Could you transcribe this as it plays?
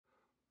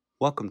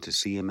Welcome to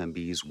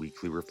CMMB's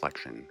Weekly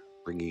Reflection,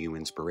 bringing you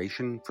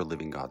inspiration for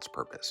living God's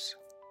purpose.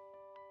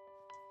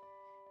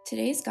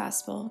 Today's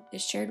Gospel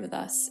is shared with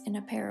us in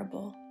a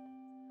parable.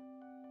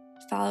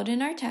 Followed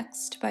in our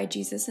text by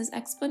Jesus'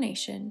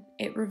 explanation,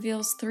 it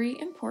reveals three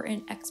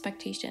important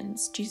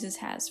expectations Jesus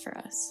has for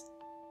us.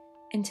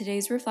 In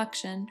today's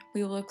reflection,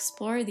 we will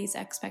explore these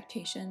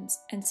expectations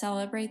and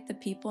celebrate the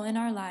people in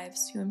our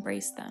lives who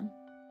embrace them.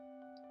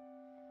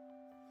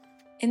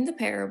 In the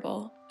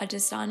parable, a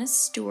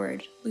dishonest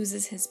steward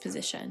loses his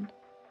position.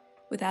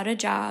 Without a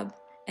job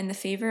and the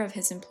favor of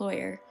his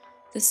employer,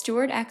 the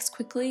steward acts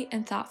quickly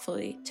and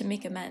thoughtfully to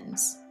make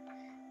amends.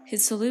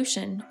 His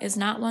solution is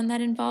not one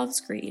that involves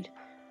greed,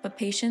 but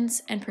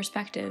patience and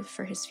perspective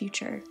for his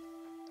future.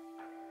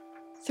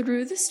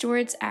 Through the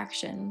steward's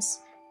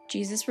actions,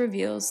 Jesus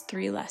reveals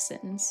three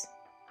lessons: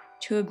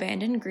 to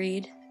abandon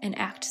greed and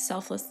act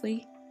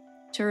selflessly,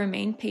 to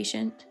remain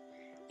patient,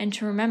 and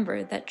to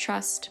remember that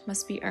trust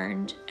must be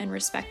earned and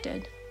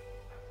respected.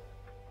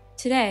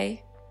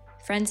 Today,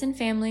 friends and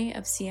family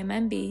of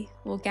CMMB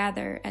will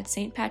gather at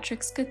St.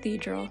 Patrick's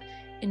Cathedral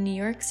in New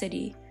York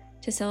City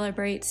to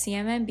celebrate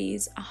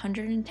CMMB's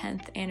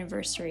 110th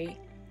anniversary,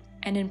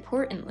 and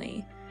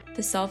importantly,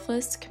 the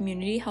selfless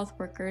community health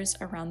workers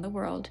around the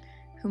world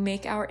who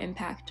make our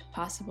impact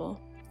possible.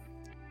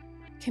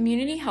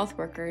 Community health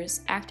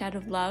workers act out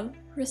of love,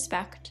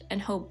 respect,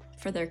 and hope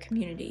for their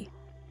community.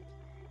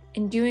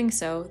 In doing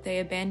so, they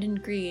abandon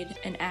greed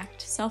and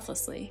act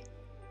selflessly.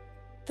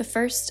 The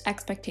first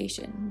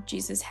expectation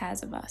Jesus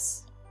has of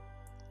us.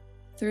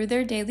 Through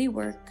their daily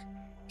work,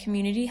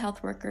 community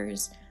health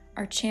workers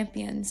are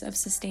champions of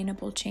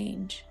sustainable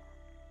change.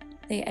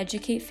 They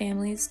educate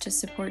families to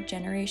support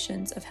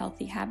generations of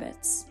healthy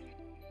habits.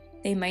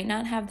 They might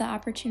not have the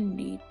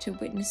opportunity to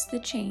witness the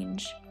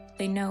change,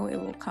 they know it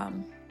will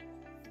come.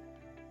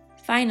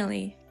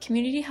 Finally,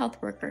 community health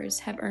workers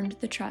have earned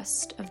the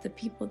trust of the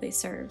people they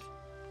serve.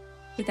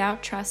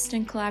 Without trust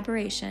and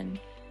collaboration,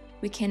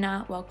 we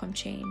cannot welcome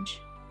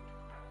change.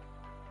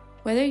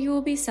 Whether you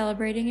will be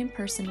celebrating in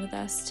person with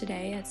us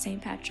today at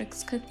St.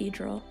 Patrick's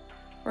Cathedral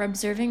or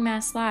observing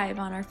Mass live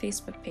on our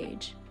Facebook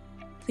page,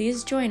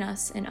 please join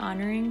us in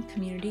honoring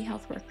community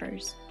health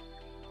workers.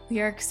 We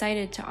are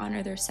excited to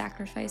honor their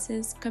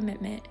sacrifices,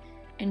 commitment,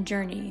 and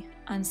journey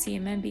on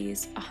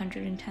CMMB's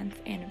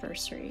 110th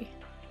anniversary.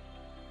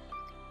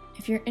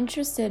 If you're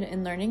interested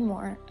in learning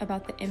more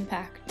about the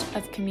impact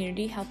of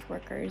community health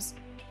workers,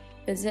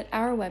 visit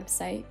our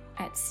website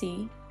at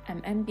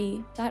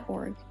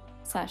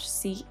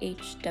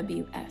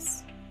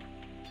cmmb.org/CHWS.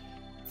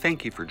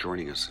 Thank you for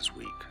joining us this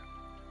week.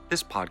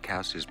 This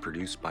podcast is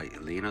produced by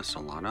Elena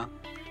Solana,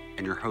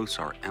 and your hosts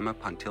are Emma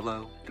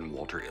Pontillo and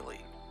Walter Illy.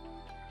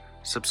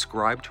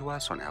 Subscribe to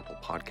us on Apple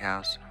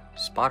Podcasts,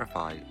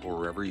 Spotify, or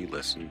wherever you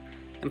listen,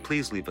 and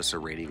please leave us a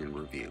rating and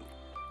review.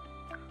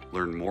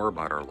 Learn more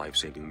about our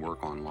life-saving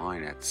work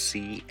online at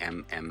cmmb.org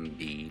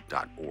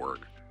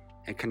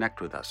and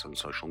connect with us on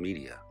social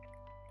media.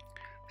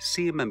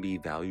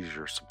 CMMB values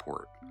your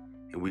support,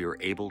 and we are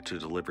able to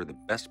deliver the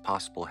best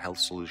possible health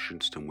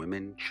solutions to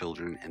women,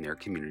 children, and their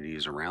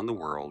communities around the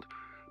world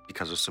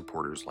because of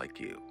supporters like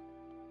you.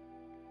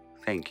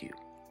 Thank you.